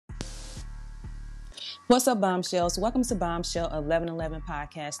What's up, Bombshells? Welcome to Bombshell 1111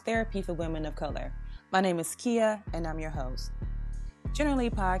 Podcast, Therapy for Women of Color. My name is Kia, and I'm your host.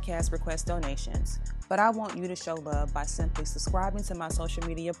 Generally, podcasts request donations, but I want you to show love by simply subscribing to my social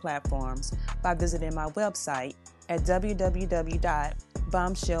media platforms by visiting my website at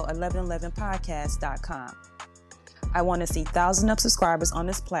www.bombshell1111podcast.com. I want to see thousands of subscribers on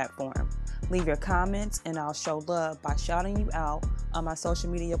this platform. Leave your comments and I'll show love by shouting you out on my social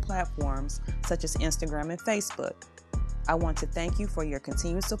media platforms such as Instagram and Facebook. I want to thank you for your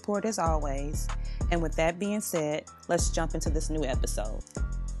continued support as always. And with that being said, let's jump into this new episode.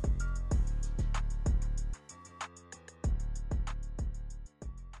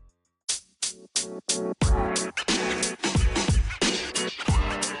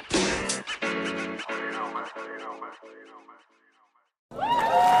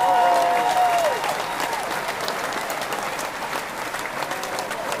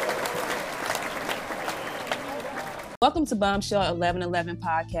 Welcome to Bombshell 1111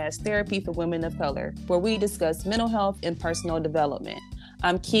 Podcast, Therapy for Women of Color, where we discuss mental health and personal development.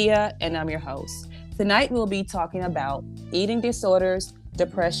 I'm Kia, and I'm your host. Tonight, we'll be talking about eating disorders,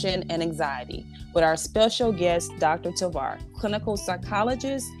 depression, and anxiety with our special guest, Dr. Tovar, clinical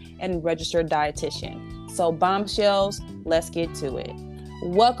psychologist and registered dietitian. So, Bombshells, let's get to it.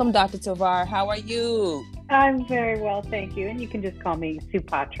 Welcome, Dr. Tovar. How are you? I'm very well, thank you. And you can just call me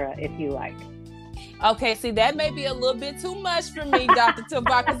Supatra if you like. Okay, see, that may be a little bit too much for me, Dr.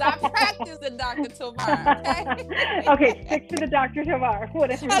 Tovar, because I practice the Dr. Tovar, okay? Okay, stick to the Dr. Tovar,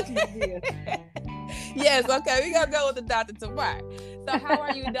 whatever you use. Yes, okay, we're going to go with the Dr. Tovar. So how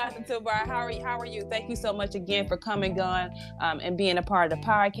are you, Dr. Tovar? How are you? Thank you so much again for coming on and being a part of the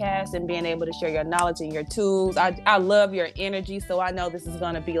podcast and being able to share your knowledge and your tools. I love your energy, so I know this is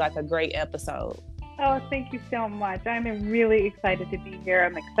going to be like a great episode. Oh, thank you so much. I'm really excited to be here.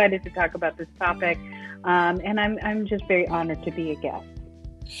 I'm excited to talk about this topic, and I'm just very honored to be a guest.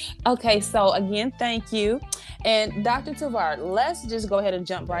 Okay, so again, thank you. And Dr. Tovar, let's just go ahead and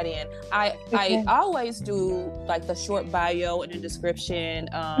jump right in. I always do like the short bio and the description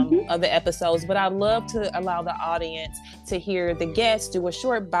of the episodes, but I'd love to allow the audience to hear the guest do a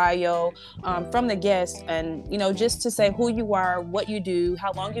short bio from the guest and, you know, just to say who you are, what you do,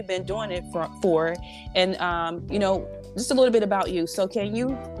 how long you've been doing it for and, you know, just a little bit about you. So can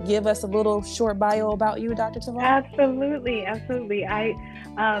you give us a little short bio about you, Dr. Tovar? Absolutely.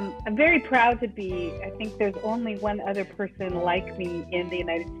 I'm very proud to be. I think there's only one other person like me in the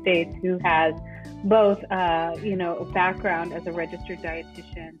United States who has both, a background as a registered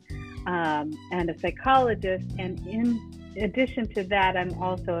dietitian and a psychologist. And in addition to that, I'm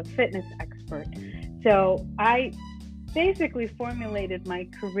also a fitness expert. So I basically formulated my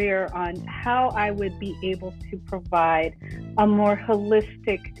career on how I would be able to provide a more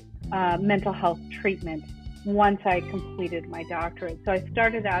holistic mental health treatment once I completed my doctorate. So I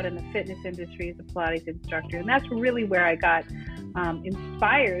started out in the fitness industry as a Pilates instructor, and that's really where I got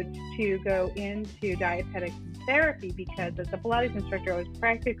inspired to go into dietetics and therapy, because as a Pilates instructor, I was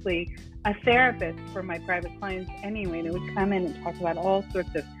practically a therapist for my private clients anyway. They would come in and talk about all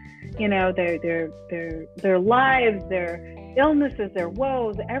sorts of, you know, their lives, their illnesses, their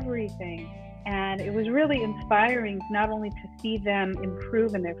woes, everything. And it was really inspiring not only to see them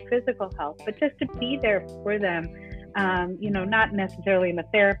improve in their physical health, but just to be there for them, not necessarily in a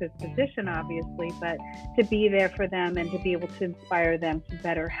therapist position, obviously, but to be there for them and to be able to inspire them to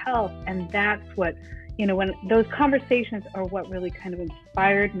better health. And that's what, when those conversations are what really kind of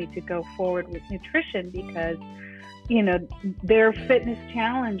inspired me to go forward with nutrition, because, their fitness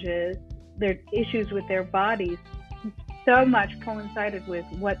challenges, their issues with their bodies, so much coincided with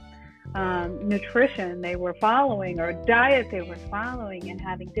what nutrition they were following or diet they were following and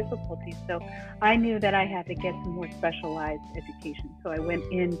having difficulties. So I knew that I had to get some more specialized education. So I went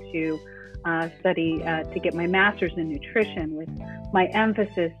into study to get my master's in nutrition, with my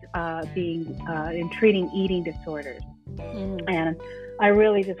emphasis being in treating eating disorders. And I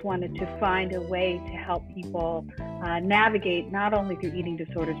really just wanted to find a way to help people navigate not only through eating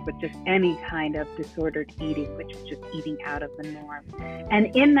disorders, but just any kind of disordered eating, which is just eating out of the norm.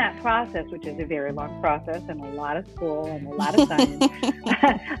 And in that process, which is a very long process and a lot of school and a lot of science,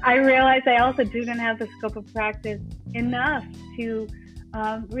 I realized I also didn't have the scope of practice enough to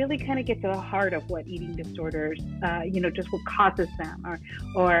really kind of get to the heart of what eating disorders, just what causes them,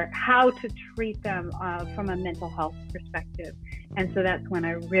 or how to treat them from a mental health perspective. And so that's when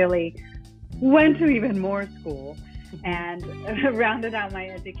I really went to even more school and rounded out my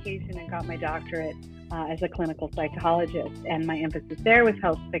education and got my doctorate as a clinical psychologist. And my emphasis there was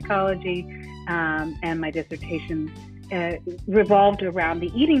health psychology, and my dissertation revolved around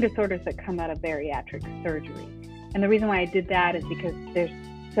the eating disorders that come out of bariatric surgery. And the reason why I did that is because they're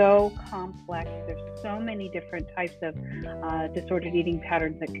so complex. There's so many different types of disordered eating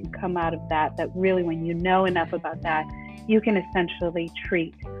patterns that can come out of that, that really, when you know enough about that, you can essentially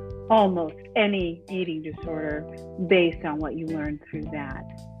treat almost any eating disorder based on what you learn through that.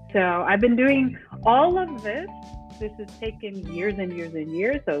 So I've been doing all of this. This has taken years and years and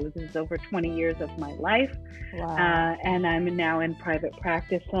years. So this is over 20 years of my life. Wow. And I'm now in private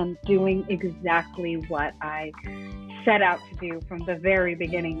practice and doing exactly what I set out to do from the very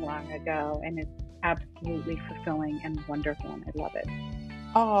beginning long ago. And it's absolutely fulfilling and wonderful. And I love it.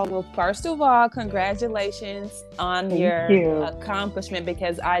 Oh, well, first of all, congratulations on Thank your you. accomplishment,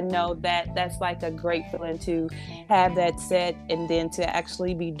 because I know that that's like a great feeling to have that set and then to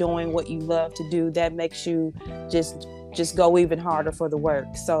actually be doing what you love to do. That makes you just go even harder for the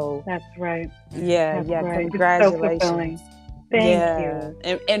work. So That's right. yeah, That's right. congratulations. It's so fulfilling. Thank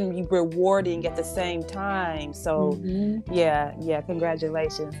you. And rewarding at the same time. So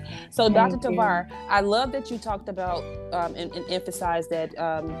congratulations. So Dr. Tovar, I love that you talked about and emphasized that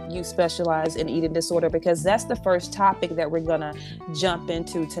you specialize in eating disorder, because that's the first topic that we're gonna jump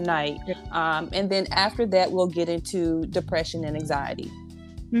into tonight. And then after that, we'll get into depression and anxiety.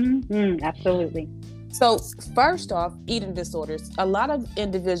 Absolutely. So first off, eating disorders. A lot of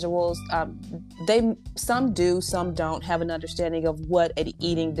individuals, some do, some don't have an understanding of what an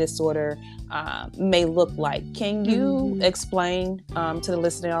eating disorder may look like. Can you explain to the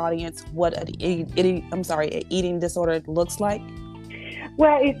listening audience what an eating disorder looks like?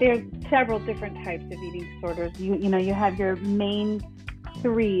 Well, there's several different types of eating disorders. You have your main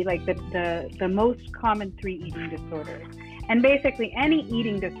three, like the most common three eating disorders. And basically any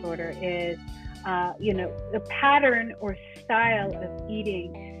eating disorder is a pattern or style of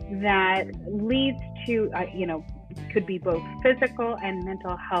eating that leads to, could be both physical and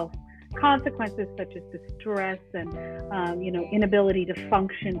mental health consequences, such as distress and, inability to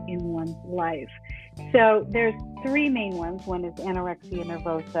function in one's life. So there's three main ones. One is anorexia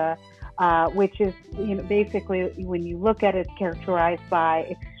nervosa, which is, basically when you look at it, it's characterized by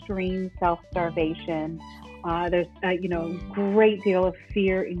extreme self-starvation. There's, a great deal of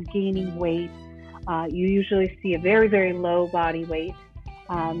fear in gaining weight. You usually see a very, very low body weight,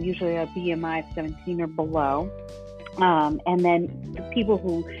 usually a BMI of 17 or below. And then the people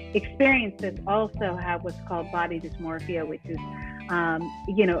who experience this also have what's called body dysmorphia, which is,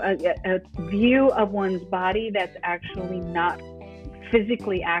 a view of one's body that's actually not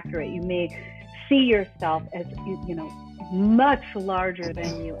physically accurate. You may see yourself as, much larger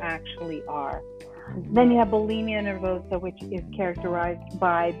than you actually are. Then you have bulimia nervosa, which is characterized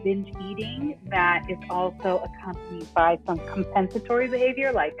by binge eating that is also accompanied by some compensatory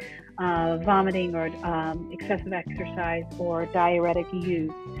behavior like vomiting or excessive exercise or diuretic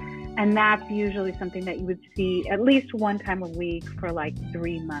use. And that's usually something that you would see at least one time a week for like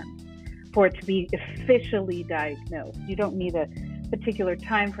 3 months for it to be officially diagnosed. You don't need a particular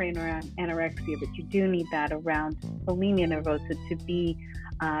time frame around anorexia, but you do need that around bulimia nervosa to be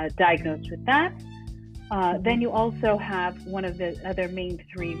diagnosed with that. Then you also have one of the other main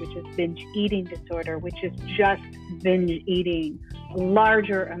three, which is binge eating disorder, which is just binge eating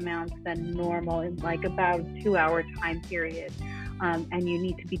larger amounts than normal in like about a 2-hour time period. And you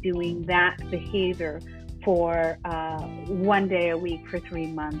need to be doing that behavior for 1 day a week for 3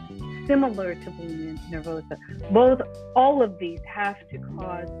 months, similar to bulimia nervosa. All of these have to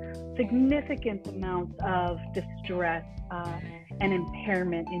cause significant amounts of distress and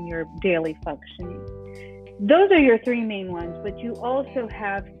impairment in your daily functioning. Those are your three main ones, but you also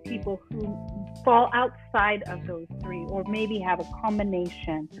have people who fall outside of those three, or maybe have a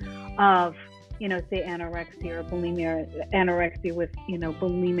combination of, say anorexia or bulimia, anorexia with,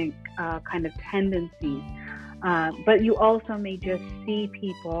 bulimic kind of tendencies. But you also may just see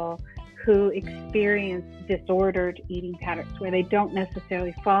people who experience disordered eating patterns where they don't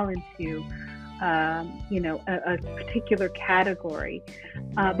necessarily fall into a particular category.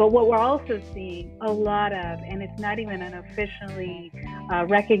 But what we're also seeing a lot of, and it's not even an officially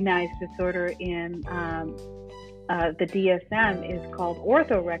recognized disorder in the DSM, is called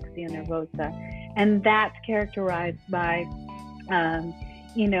orthorexia nervosa. And that's characterized by,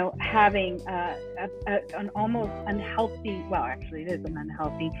 having an almost unhealthy, well, actually it is an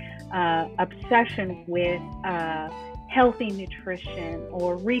unhealthy obsession with healthy nutrition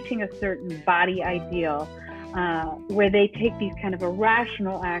or reaching a certain body ideal, where they take these kind of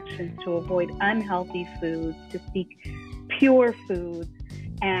irrational actions to avoid unhealthy foods, to seek pure foods,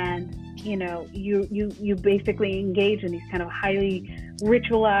 and you basically engage in these kind of highly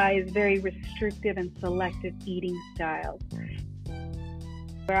ritualized, very restrictive and selective eating styles.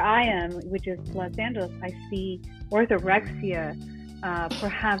 Where I am, which is Los Angeles, I see orthorexia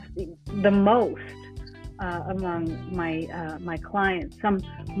perhaps the most among my clients. Some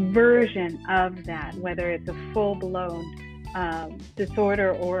version of that, whether it's a full-blown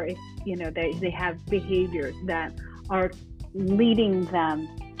disorder or if they have behaviors that are leading them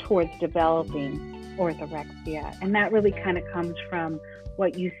towards developing orthorexia, and that really kind of comes from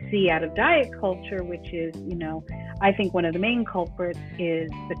what you see out of diet culture, which is, I think one of the main culprits is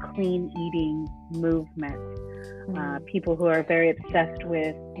the clean eating movement. People who are very obsessed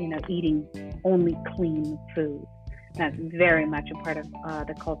with, eating only clean food. That's very much a part of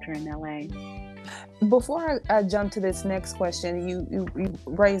the culture in LA. Before I jump to this next question, you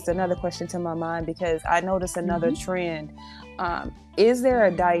raised another question to my mind, because I noticed another trend. Is there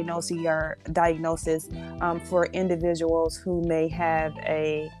a diagnosis for individuals who may have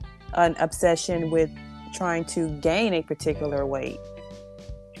an obsession with trying to gain a particular weight?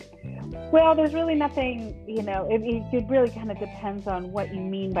 Well, there's really nothing, it really kind of depends on what you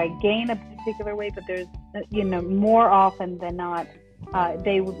mean by gain a particular weight, but there's, more often than not,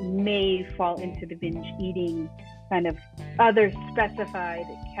 they may fall into the binge eating kind of other specified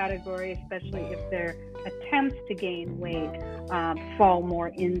category, especially if their attempts to gain weight fall more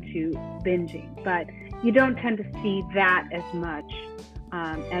into binging. But you don't tend to see that as much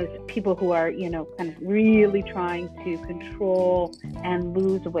as people who are, kind of really trying to control and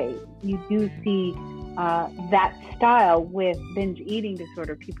lose weight. You do see that style with binge eating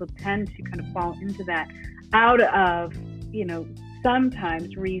disorder. People tend to kind of fall into that out of,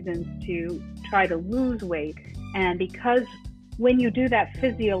 sometimes reasons to try to lose weight. And because when you do that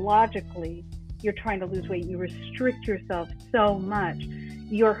physiologically, you're trying to lose weight, you restrict yourself so much,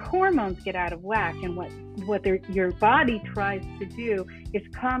 your hormones get out of whack. And what your body tries to do is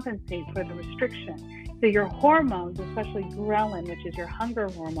compensate for the restriction. So your hormones, especially ghrelin, which is your hunger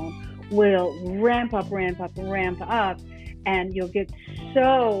hormone, will ramp up, and you'll get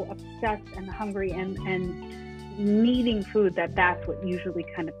so obsessed and hungry and needing food that's what usually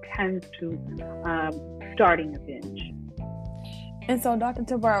kind of tends to starting a binge. And so, Dr.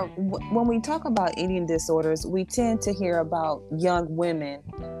 Tovar, when we talk about eating disorders, we tend to hear about young women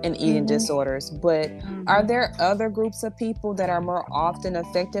and eating disorders, but are there other groups of people that are more often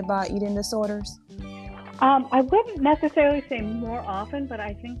affected by eating disorders? I wouldn't necessarily say more often, but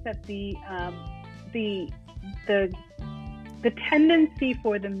I think that the tendency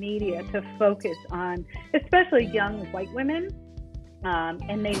for the media to focus on, especially young white women,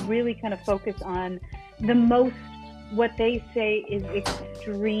 and they really kind of focus on the most, what they say is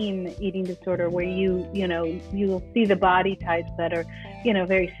extreme eating disorder, where you'll see the body types that are,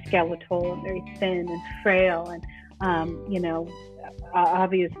 very skeletal and very thin and frail and,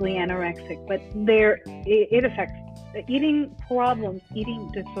 obviously anorexic, but it affects eating problems, eating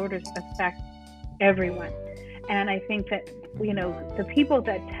disorders affect everyone. And I think that, the people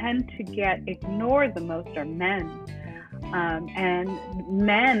that tend to get ignored the most are men. And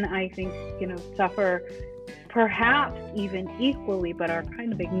men, I think, suffer perhaps even equally, but are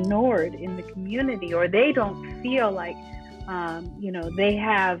kind of ignored in the community, or they don't feel like, they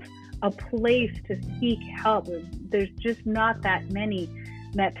have a place to seek help. There's just not that many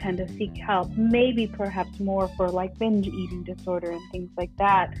that tend to seek help. Maybe perhaps more for like binge eating disorder and things like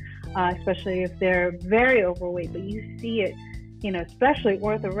that, especially if they're very overweight. But you see it, especially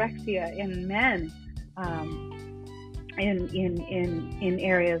orthorexia in men in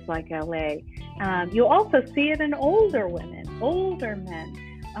areas like LA. You'll also see it in older men,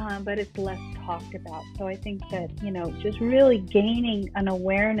 but it's less talked about. So I think that, just really gaining an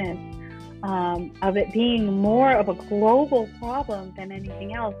awareness of it being more of a global problem than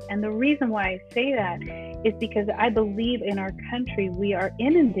anything else. And the reason why I say that is because I believe in our country we are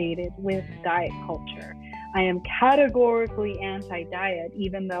inundated with diet culture. I am categorically anti-diet,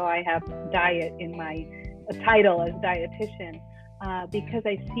 even though I have diet in my title as dietitian, because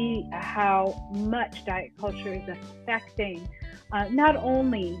I see how much diet culture is affecting not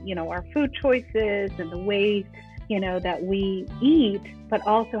only, our food choices and the ways, that we eat, but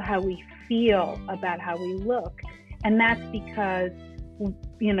also how we feel about how we look. And that's because,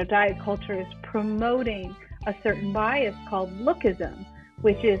 diet culture is promoting a certain bias called lookism,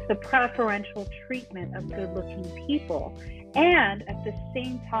 which is the preferential treatment of good-looking people, and at the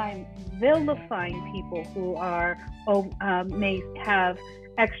same time vilifying people who are may have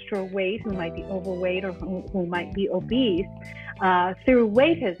extra weight, who might be overweight, or who might be obese, through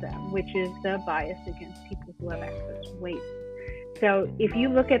weightism, which is the bias against people who have excess weight. So if you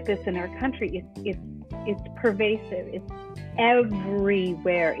look at this in our country, it's it's pervasive. It's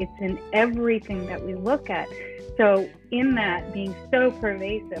everywhere. It's in everything that we look at. So in that being so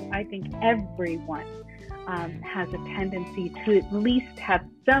pervasive, I think everyone has a tendency to at least have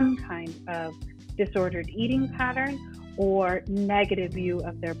some kind of disordered eating pattern or negative view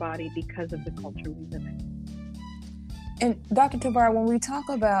of their body because of the culture we live in. And Dr. Tovar, when we talk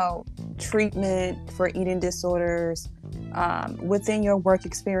about treatment for eating disorders, within your work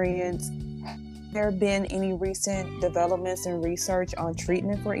experience, have there been any recent developments in research on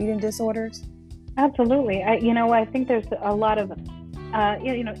treatment for eating disorders? Absolutely. I think there's a lot of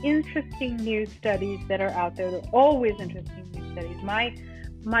interesting new studies that are out there. There are always interesting new studies.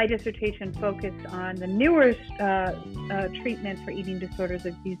 My dissertation focused on the newest treatment for eating disorders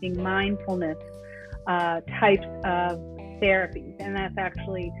of using mindfulness types of therapies. And that's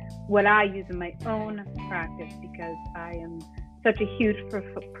actually what I use in my own practice, because I am such a huge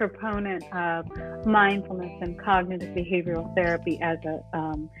proponent of mindfulness and cognitive behavioral therapy as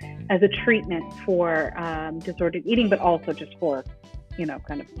a treatment for disordered eating, but also just for,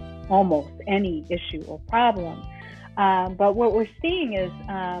 kind of almost any issue or problem. But what we're seeing is,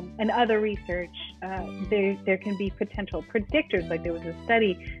 in other research, there can be potential predictors. Like there was a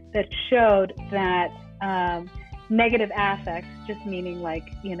study that showed that negative affects, just meaning like,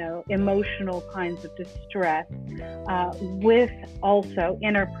 emotional kinds of distress, with also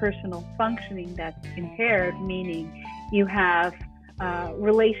interpersonal functioning that's impaired, meaning you have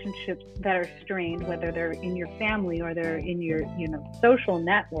relationships that are strained, whether they're in your family or they're in your, social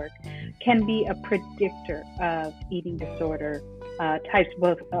network, can be a predictor of eating disorder types,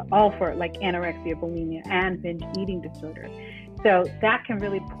 both all for like anorexia, bulimia, and binge eating disorder. So that can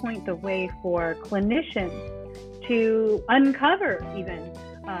really point the way for clinicians to uncover even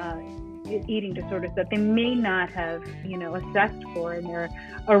eating disorders that they may not have, assessed for in their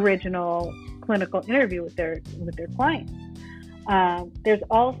original clinical interview with their clients. There's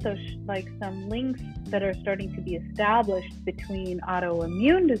also some links that are starting to be established between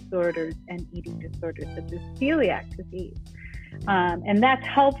autoimmune disorders and eating disorders, such as celiac disease. And that's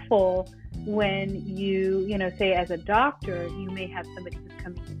helpful when you, say as a doctor, you may have somebody who's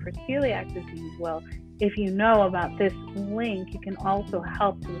coming in for celiac disease. Well, if you know about this link, you can also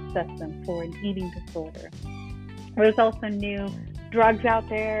help to assess them for an eating disorder. There's also new drugs out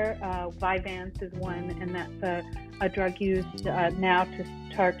there. Vyvanse is one, and that's a drug used now to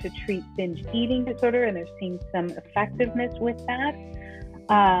start to treat binge eating disorder, and they're seeing some effectiveness with that.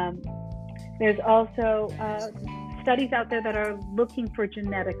 There's also studies out there that are looking for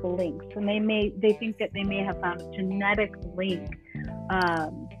genetic links, and they think that they may have found a genetic link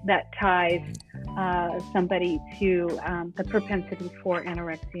that ties somebody to the propensity for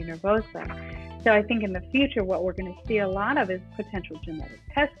anorexia nervosa. So I think in the future, what we're going to see a lot of is potential genetic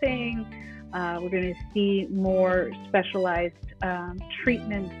testing. We're going to see more specialized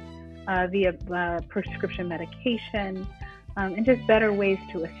treatments via prescription medication, and just better ways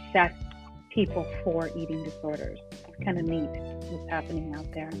to assess people for eating disorders. It's kind of neat what's happening out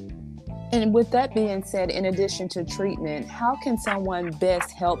there. And with that being said, in addition to treatment, how can someone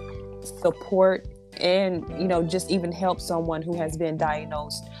best help support and, just even help someone who has been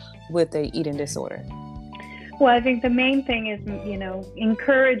diagnosed with an eating disorder? Well, I think the main thing is,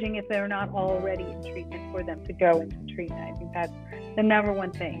 encouraging, if they're not already in treatment, for them to go into treatment. I think that's the number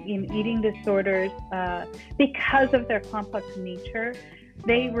one thing. In eating disorders, because of their complex nature,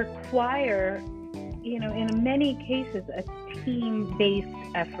 they require, in many cases, a team-based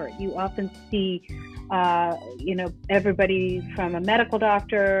effort. You often see, everybody from a medical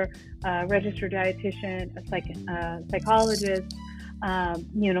doctor, registered dietitian, a psychologist,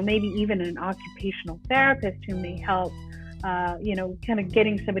 maybe even an occupational therapist who may help, kind of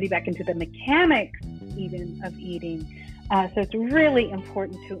getting somebody back into the mechanics even of eating. So it's really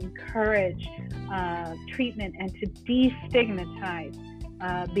important to encourage treatment and to destigmatize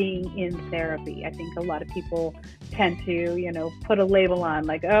being in therapy. I think a lot of people tend to, put a label on,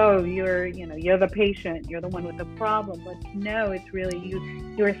 like, oh, you're the patient, you're the one with the problem. But no, it's really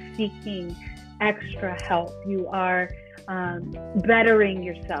you're seeking extra help. You are bettering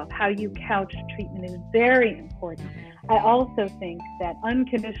yourself. How you couch treatment is very important. I also think that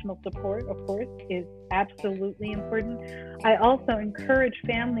unconditional support, of course, is absolutely important. I also encourage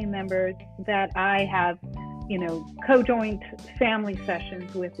family members that I have, co-joint family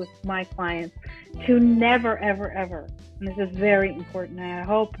sessions with my clients to never, ever, ever, and this is very important, and I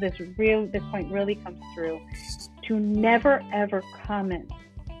hope this point really comes through, to never, ever comment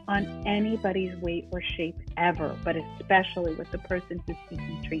on anybody's weight or shape ever, but especially with the person who's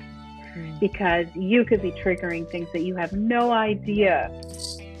seeking treatment. Because you could be triggering things that you have no idea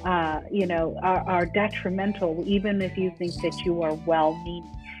are detrimental, even if you think that you are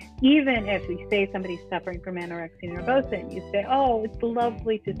well-meaning. Even if we say somebody's suffering from anorexia nervosa and you say, oh, it's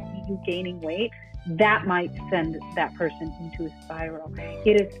lovely to see you gaining weight, that might send that person into a spiral.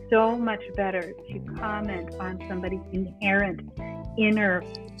 It is so much better to comment on somebody's inherent inner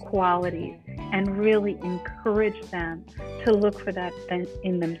qualities and really encourage them to look for that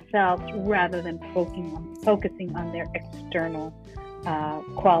in themselves rather than focusing on their external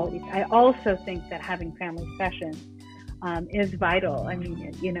qualities. I also think that having family sessions is vital. I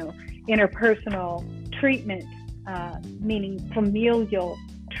mean, interpersonal treatment, meaning familial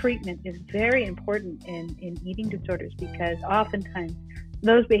treatment, is very important in eating disorders, because oftentimes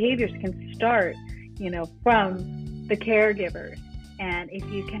those behaviors can start, from the caregivers. And if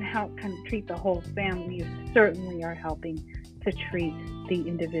you can help kind of treat the whole family, you certainly are helping to treat the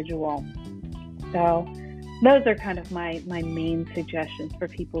individual. So those are kind of my main suggestions for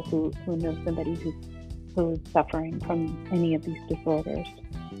people who know somebody who's suffering from any of these disorders.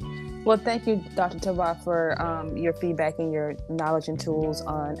 Well, thank you, Dr. Tovar, for your feedback and your knowledge and tools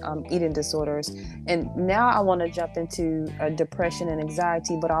on eating disorders. And now I want to jump into depression and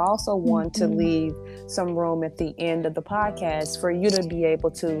anxiety, but I also want to leave some room at the end of the podcast for you to be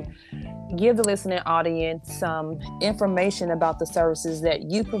able to give the listening audience some information about the services that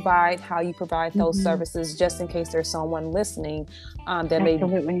you provide, how you provide those services, just in case there's someone listening that may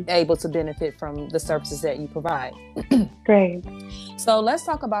be able to benefit from the services that you provide. Great. So let's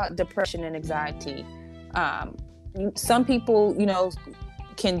talk about depression and anxiety. Some people,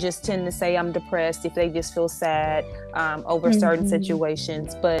 can just tend to say I'm depressed if they just feel sad over certain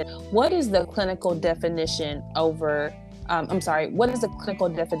situations. But what is the clinical definition what is the clinical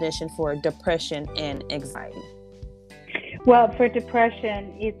definition for depression and anxiety? Well, for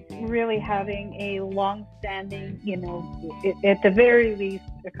depression, it's really having a long-standing, at the very least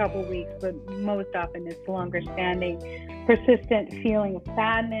a couple weeks, but most often it's longer-standing, persistent feeling of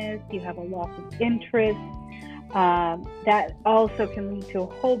sadness. You have a loss of interest. That also can lead to a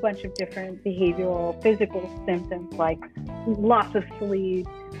whole bunch of different behavioral, physical symptoms like loss of sleep,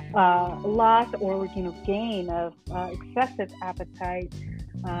 loss or gain of excessive appetite.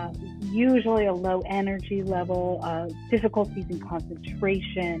 Usually a low energy level, difficulties in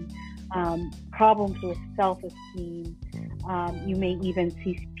concentration, problems with self-esteem. You may even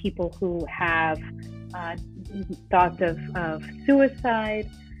see people who have thoughts of suicide.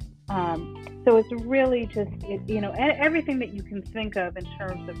 So it's really just, everything that you can think of in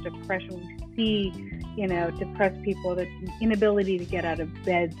terms of depression. We see, depressed people, the inability to get out of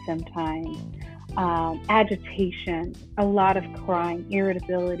bed sometimes. Agitation, a lot of crying,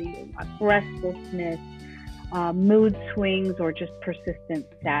 irritability, restlessness, mood swings, or just persistent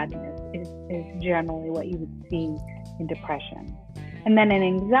sadness is generally what you would see in depression. And then in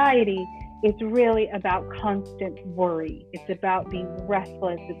anxiety, it's really about constant worry. It's about being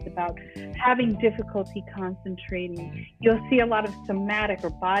restless. It's about having difficulty concentrating. You'll see a lot of somatic or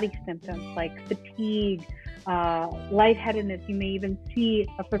body symptoms like fatigue, lightheadedness. You may even see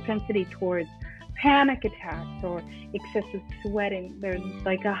a propensity towards panic attacks or excessive sweating. There's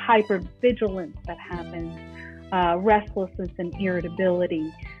like a hypervigilance that happens, restlessness and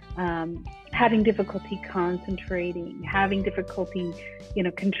irritability, having difficulty concentrating, having difficulty,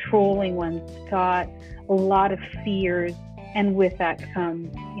 controlling one's thoughts, a lot of fears, and with that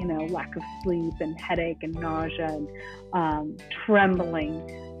comes, lack of sleep and headache and nausea and trembling,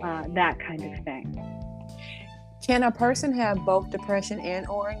 that kind of thing. Can a person have both depression and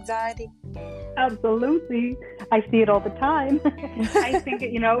or anxiety? Absolutely. I see it all the time. I think,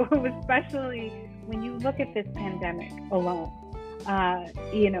 especially when you look at this pandemic alone,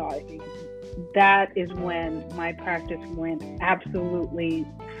 that is when my practice went absolutely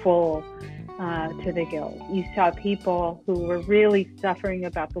full to the gills. You saw people who were really suffering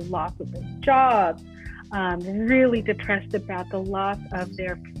about the loss of their jobs, really depressed about the loss of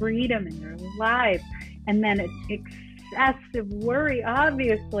their freedom in their lives, and then excessive worry,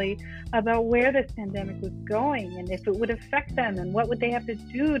 obviously, about where this pandemic was going and if it would affect them and what would they have to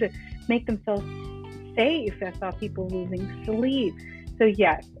do to make themselves safe. I saw people losing sleep. So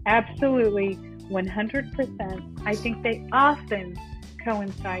yes, absolutely, 100%. I think they often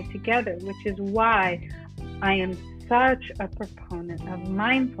coincide together, which is why I am such a proponent of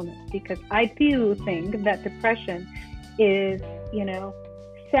mindfulness, because I do think that depression is,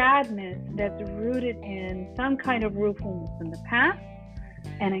 sadness that's rooted in some kind of ruefulness in the past,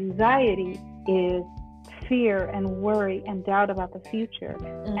 and anxiety is fear and worry and doubt about the future.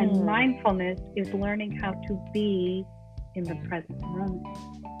 And mindfulness is learning how to be in the present moment.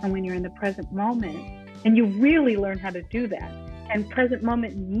 And when you're in the present moment, and you really learn how to do that, And present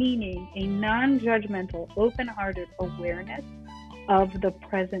moment meaning a non-judgmental, open-hearted awareness of the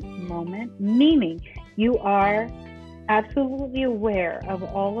present moment, meaning you are absolutely aware of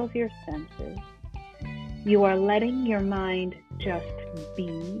all of your senses. You are letting your mind just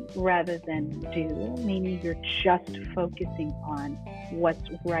be rather than do, meaning you're just focusing on what's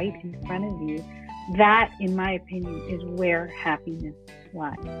right in front of you. That, in my opinion, is where happiness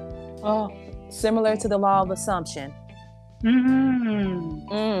lies. Oh, similar to the law of assumption. Mm-hmm.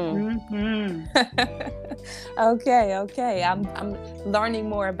 Okay. I'm learning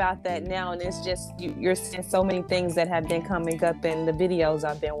more about that now, and it's just you're seeing so many things that have been coming up in the videos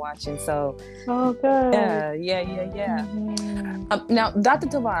I've been watching. So, good. Yeah. Now, Dr.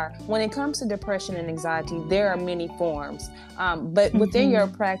 Tovar, when it comes to depression and anxiety, there are many forms. But within your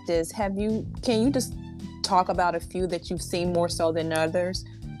practice, can you just talk about a few that you've seen more so than others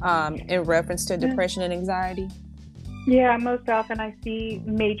in reference to depression and anxiety? Yeah, most often I see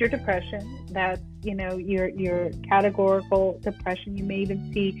major depression. That's, your categorical depression. You may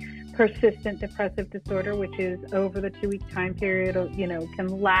even see persistent depressive disorder, which is over the 2-week time period, can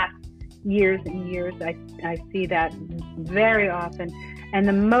last years and years. I see that very often. And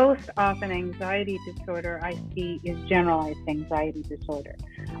the most often anxiety disorder I see is generalized anxiety disorder.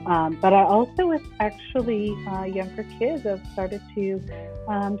 But I also, actually, younger kids have started to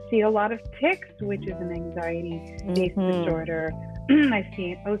see a lot of tics, which is an anxiety-based disorder. I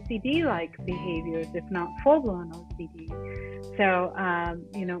see OCD-like behaviors, if not full-blown OCD. So,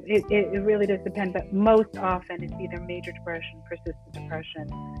 it really does depend, but most often it's either major depression, persistent depression,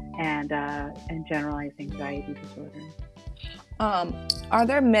 and generalized anxiety disorder. Are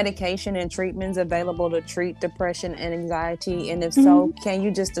there medication and treatments available to treat depression and anxiety? And if so, can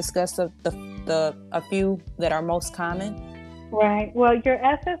you just discuss a few that are most common? Right. Well, your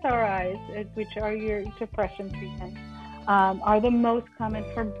SSRIs, which are your depression treatments, are the most common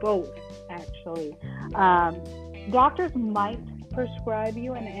for both, actually. Doctors might prescribe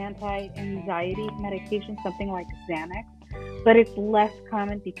you an anti-anxiety medication, something like Xanax, but it's less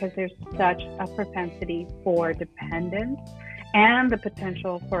common because there's such a propensity for dependence and the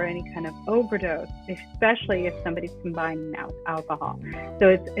potential for any kind of overdose, especially if somebody's combining alcohol. So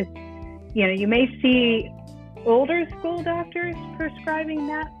it's you may see older school doctors prescribing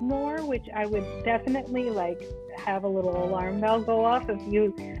that more, which I would definitely have a little alarm bell go off if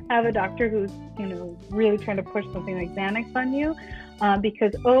you have a doctor who's really trying to push something like Xanax on you,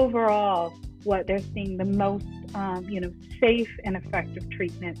 because overall what they're seeing the most safe and effective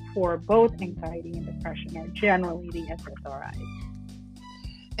treatment for both anxiety and depression are generally the SSRIs.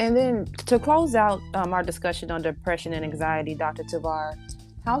 And then to close out our discussion on depression and anxiety, Dr. Tovar,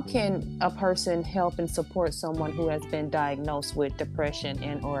 how can a person help and support someone who has been diagnosed with depression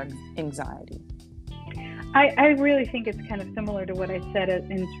and or anxiety? I really think it's kind of similar to what I said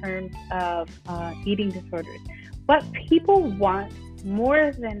in terms of eating disorders. What people want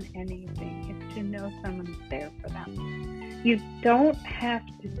more than anything is to know someone's there for them. You don't have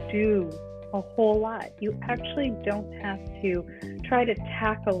to do a whole lot. You actually don't have to try to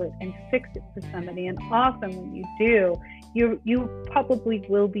tackle it and fix it for somebody. And often when you do, you probably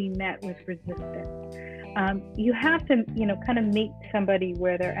will be met with resistance. You have to, kind of meet somebody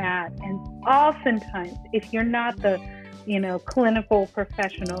where they're at. And oftentimes, if you're not the, clinical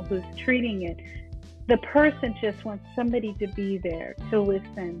professional who's treating it, the person just wants somebody to be there, to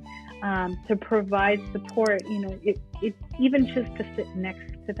listen, to provide support. It's even just to sit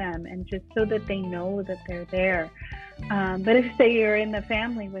next to them and just so that they know that they're there. But if, say, you're in the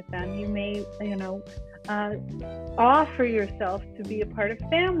family with them, you may, offer yourself to be a part of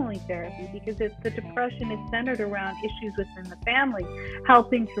family therapy, because if the depression is centered around issues within the family,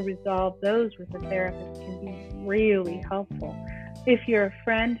 helping to resolve those with a therapist can be really helpful. If you're a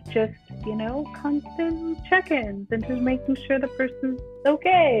friend, just, constant check-ins and just making sure the person's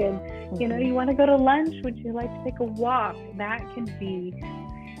okay. And, you want to go to lunch? Would you like to take a walk? That can be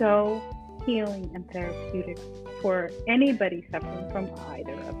so healing and therapeutic for anybody suffering from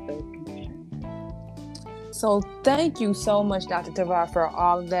either of those conditions. So thank you so much, Dr. Tovar, for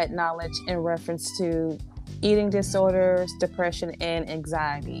all of that knowledge in reference to eating disorders, depression, and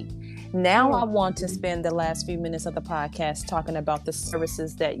anxiety. Now I want to spend the last few minutes of the podcast talking about the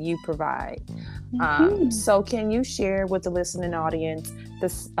services that you provide. So can you share with the listening audience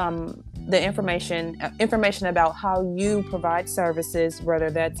the information about how you provide services, whether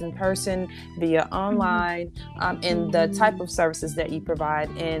that's in person, via online, and the type of services that you provide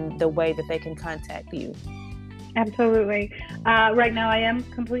and the way that they can contact you? Absolutely. Right now I am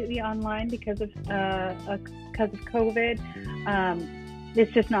completely online because of COVID. It's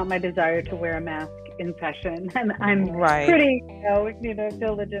just not my desire to wear a mask in session, and I'm Right. pretty,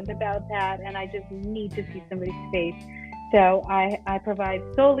 diligent about that, and I just need to see somebody's face. So I provide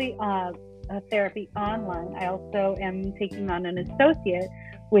solely therapy online. I also am taking on an associate,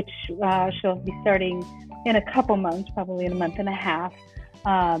 which she'll be starting in a couple months, probably in a month and a half.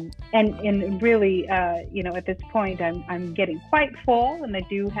 And really, at this point, I'm getting quite full, and I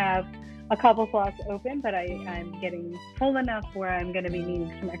do have a couple slots open, but I'm getting full enough where I'm going to be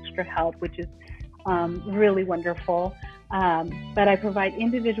needing some extra help, which is really wonderful. But I provide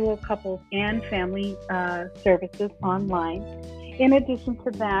individual, couples, and family services online. In addition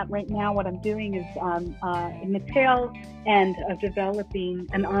to that, right now what I'm doing is in the tail end of developing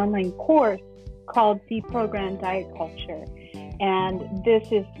an online course called Deprogram Diet Culture. And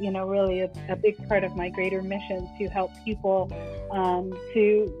this is, really a big part of my greater mission to help people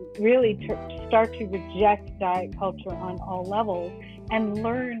to really start to reject diet culture on all levels and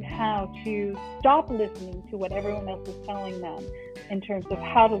learn how to stop listening to what everyone else is telling them in terms of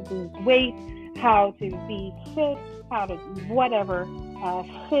how to lose weight, how to be fit, how to whatever,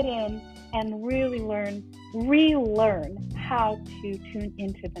 fit in, and really relearn how to tune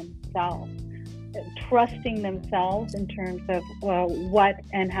into themselves. Trusting themselves in terms of what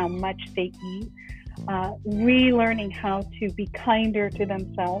and how much they eat, relearning how to be kinder to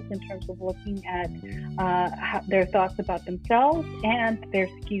themselves in terms of looking at their thoughts about themselves and their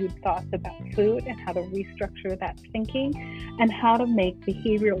skewed thoughts about food, and how to restructure that thinking, and how to make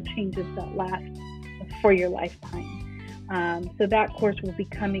behavioral changes that last for your lifetime. So that course will be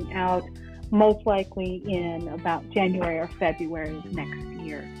coming out most likely in about January or February of next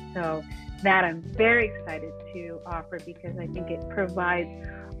year. So that I'm very excited to offer, because I think it provides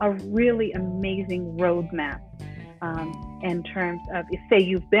a really amazing roadmap in terms of, say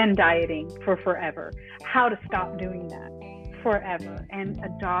you've been dieting for forever, how to stop doing that forever and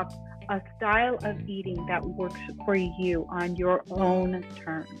adopt a style of eating that works for you on your own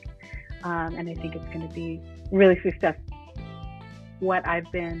terms. And I think it's going to be really successful. What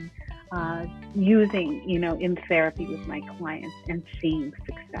I've been using, in therapy with my clients and seeing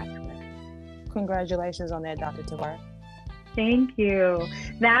success with. Congratulations on that, Dr. Tavar. Thank you.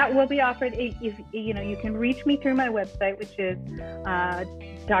 That will be offered. If you can reach me through my website, which is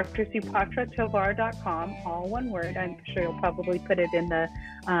drsupatratovar.com, all one word. I'm sure you'll probably put it in the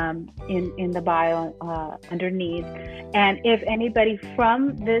in the bio underneath. And if anybody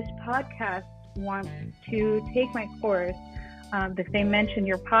from this podcast wants to take my course, if they mention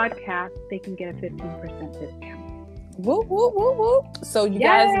your podcast, they can get a 15% discount. Whoop, whoop, whoop, whoop. So you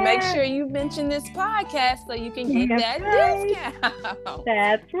guys make sure you mention this podcast so you can get that discount.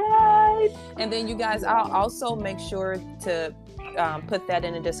 That's right. And then you guys, I'll also make sure to put that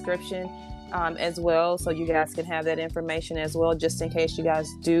in the description as well, so you guys can have that information as well, just in case you guys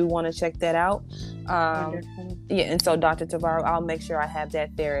do want to check that out. And so Dr. Tavar, I'll make sure I have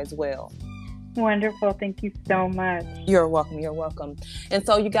that there as well. Wonderful. Thank you so much. You're welcome. You're welcome. And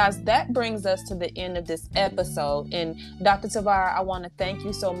so you guys, that brings us to the end of this episode. And Dr. Tavar, I want to thank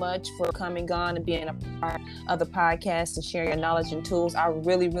you so much for coming on and being a part of the podcast and sharing your knowledge and tools. I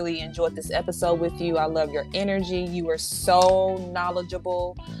really, really enjoyed this episode with you. I love your energy. You are so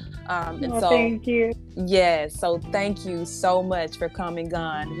knowledgeable. Thank you. Yes. So thank you so much for coming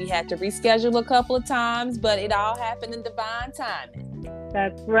on. We had to reschedule a couple of times, but it all happened in divine timing.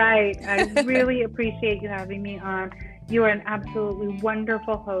 That's right. I really appreciate you having me on. You are an absolutely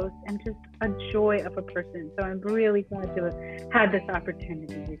wonderful host and just a joy of a person. So I'm really glad to have had this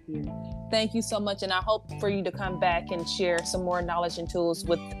opportunity with you. Thank you so much. And I hope for you to come back and share some more knowledge and tools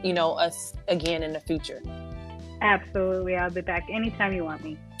with, us again in the future. Absolutely. I'll be back anytime you want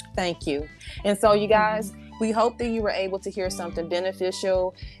me. Thank you. And so you guys, we hope that you were able to hear something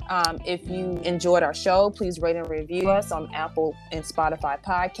beneficial. If you enjoyed our show, please rate and review us on Apple and Spotify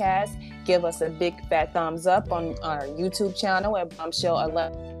podcasts. Give us a big fat thumbs up on our YouTube channel at Bombshell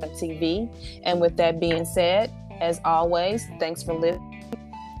 11 TV. And with that being said, as always, thanks for listening.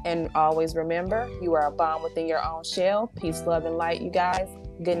 And always remember, you are a bomb within your own shell. Peace, love, and light, you guys.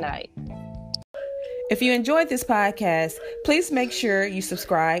 Good night. If you enjoyed this podcast, please make sure you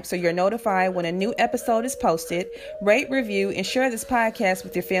subscribe so you're notified when a new episode is posted. Rate, review, and share this podcast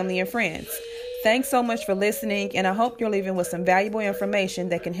with your family and friends. Thanks so much for listening, and I hope you're leaving with some valuable information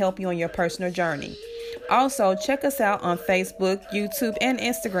that can help you on your personal journey. Also, check us out on Facebook, YouTube, and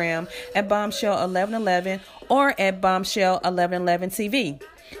Instagram at Bombshell 1111 or at Bombshell 1111 TV.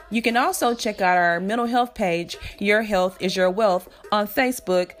 You can also check out our mental health page, Your Health is Your Wealth, on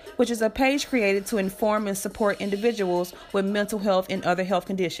Facebook, which is a page created to inform and support individuals with mental health and other health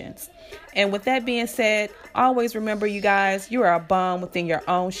conditions. And with that being said, always remember, you guys, you are a bomb within your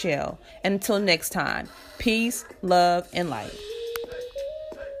own shell. And until next time, peace, love, and light.